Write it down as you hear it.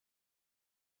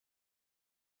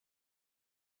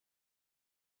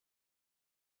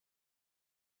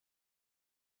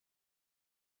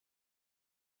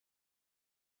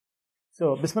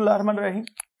So, Bismillahirrahmanirrahim.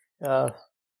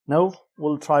 Now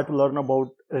we'll try to learn about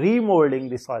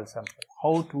remolding the soil sample.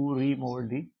 How to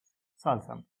remold the soil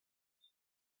sample.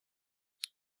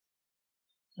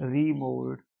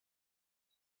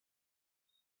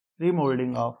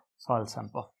 Remolding of soil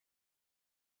sample.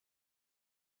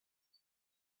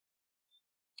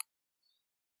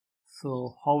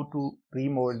 So, how to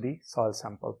remold the soil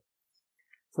sample?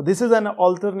 So, this is an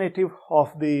alternative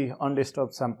of the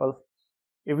undisturbed sample.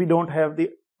 If we don't have the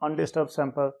undisturbed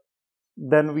sample,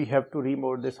 then we have to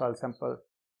remold the soil sample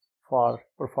for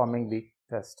performing the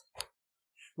test,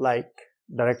 like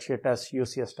direct shear test,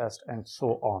 UCS test, and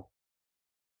so on.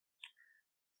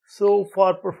 So,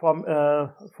 for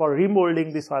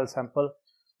remolding the soil sample,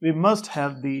 we must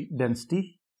have the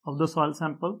density of the soil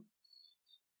sample.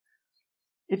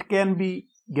 It can be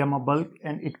gamma bulk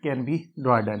and it can be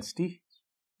dry density.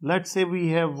 Let's say we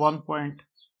have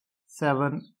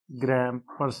 1.7 gram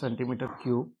per centimeter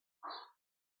cube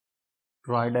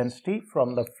dry density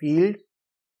from the field,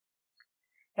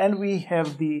 and we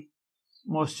have the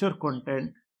moisture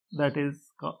content that is,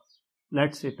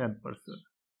 let's say, 10%.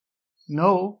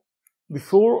 Now,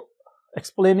 before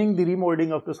explaining the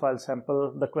remolding of the soil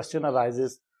sample, the question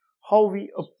arises how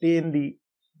we obtain the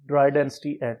dry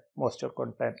density and moisture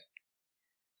content.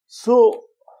 So,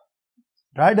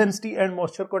 dry density and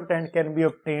moisture content can be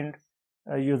obtained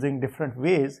using different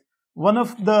ways. One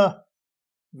of the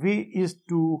way is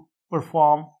to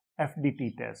perform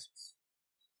FDT tests,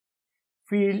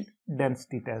 field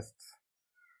density tests.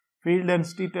 Field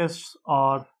density tests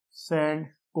are sand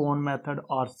cone method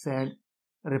or sand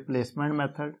replacement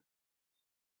method.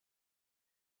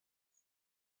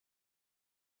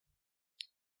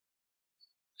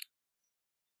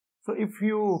 So, if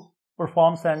you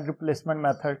perform sand replacement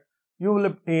method, you will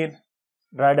obtain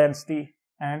dry density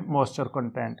and moisture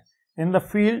content. In the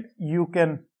field, you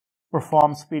can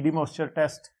perform speedy moisture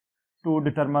test to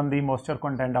determine the moisture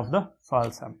content of the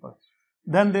soil sample.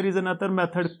 Then there is another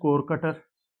method, core cutter.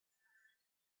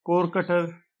 Core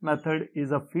cutter method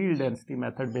is a field density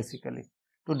method basically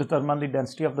to determine the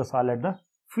density of the soil at the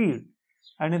field.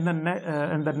 And in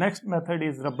the next method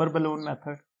is rubber balloon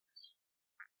method.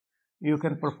 You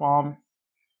can perform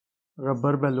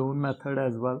rubber balloon method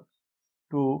as well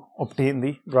to obtain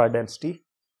the dry density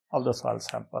of the soil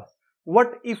sample.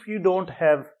 What if you don't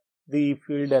have the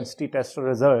field density test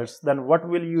results? Then what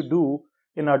will you do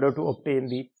in order to obtain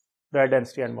the dry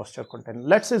density and moisture content?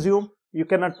 Let's assume you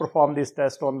cannot perform this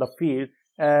test on the field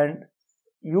and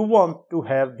you want to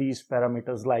have these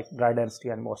parameters like dry density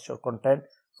and moisture content.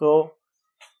 So,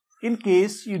 in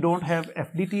case you don't have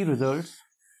FDT results,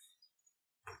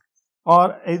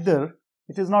 or either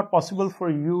it is not possible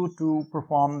for you to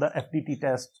perform the FDT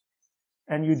test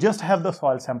and you just have the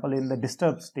soil sample in the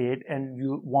disturbed state and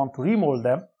you want to remold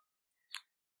them,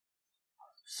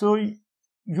 so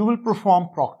you will perform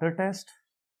Proctor test,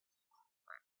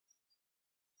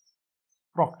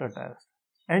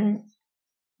 and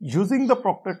using the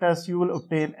Proctor test you will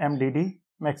obtain MDD,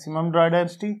 maximum dry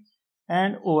density,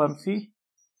 and OMC,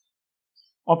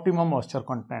 optimum moisture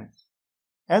content.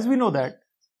 As we know that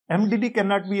MDD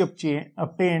cannot be obtained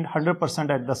 100%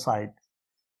 at the site.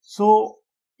 So,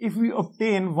 if we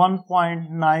obtain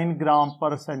 1.9 gram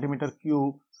per centimeter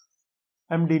cube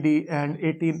MDD and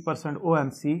 18%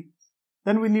 OMC,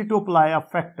 then we need to apply a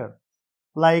factor.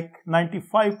 Like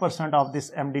 95% of this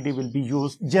MDD will be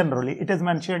used generally. It is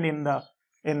mentioned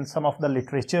in some of the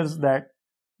literatures that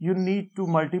you need to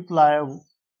multiply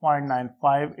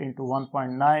 0.95 into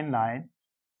 1.99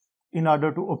 in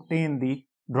order to obtain the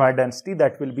dry density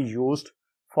that will be used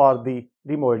for the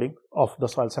remolding of the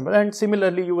soil sample, and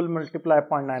similarly you will multiply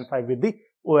 0.95 with the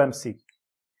OMC.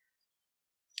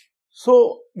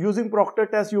 So, using Proctor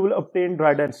test you will obtain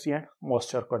dry density and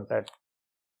moisture content.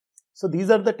 So, these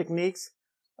are the techniques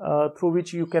through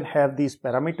which you can have these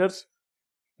parameters.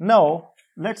 Now,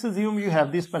 let's assume you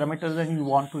have these parameters and you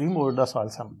want to remold the soil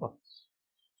sample.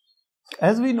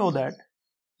 As we know that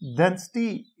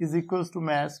density is equals to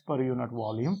mass per unit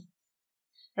volume.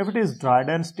 If it is dry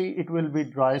density, it will be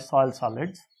dry soil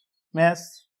solids.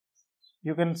 Mass,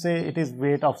 you can say it is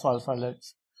weight of soil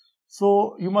solids.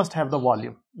 So, you must have the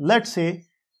volume. Let's say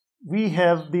we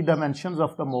have the dimensions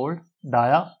of the mold,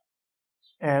 dia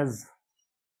as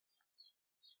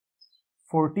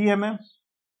 40 mm,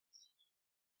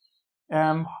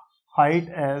 and height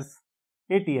as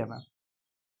 80 mm.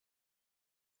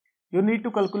 You need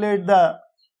to calculate the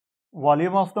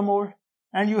volume of the mold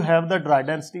and you have the dry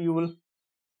density. You will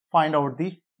find out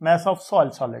the mass of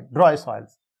soil solid, dry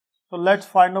soils. So, let's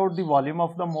find out the volume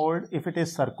of the mold. If it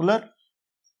is circular,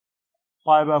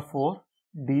 pi by 4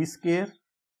 d square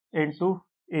into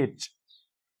h.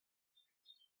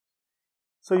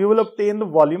 So you will obtain the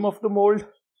volume of the mold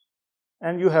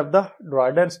and you have the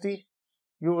dry density.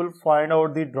 You will find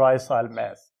out the dry soil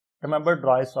mass. Remember,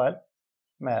 dry soil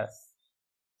mass.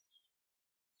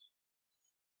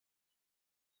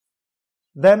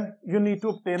 Then you need to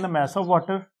obtain the mass of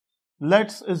water.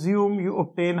 Let's assume you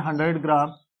obtain 100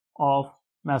 gram of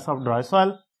mass of dry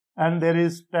soil and there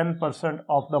is 10%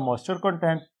 of the moisture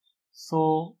content.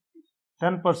 So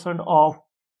 10% of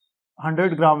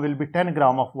 100 gram will be 10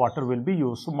 gram of water will be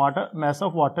used. So mass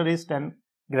of water is 10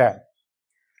 gram.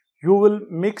 You will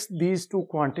mix these two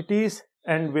quantities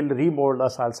and will remold the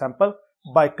soil sample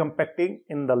by compacting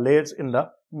in the layers in the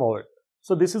mold.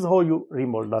 So this is how you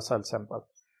remold the soil sample.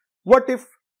 What if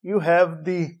you have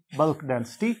the bulk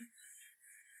density?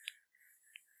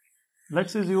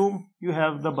 Let's assume you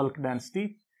have the bulk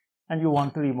density and you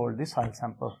want to remold the soil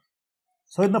sample.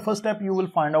 So in the first step, you will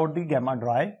find out the gamma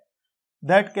dry.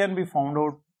 That can be found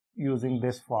out using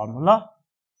this formula,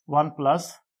 1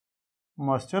 plus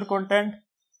moisture content.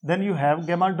 Then you have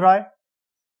gamma dry.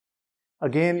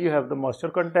 Again, you have the moisture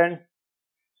content.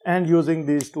 And using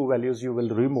these two values, you will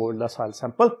remold the soil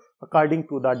sample according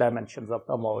to the dimensions of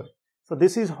the mold. So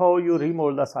this is how you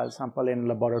remold the soil sample in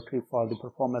laboratory for the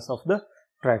performance of the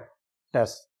track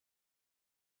test.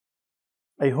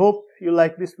 I hope you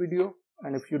like this video,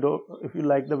 and if you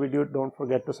like the video, don't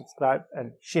forget to subscribe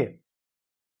and share.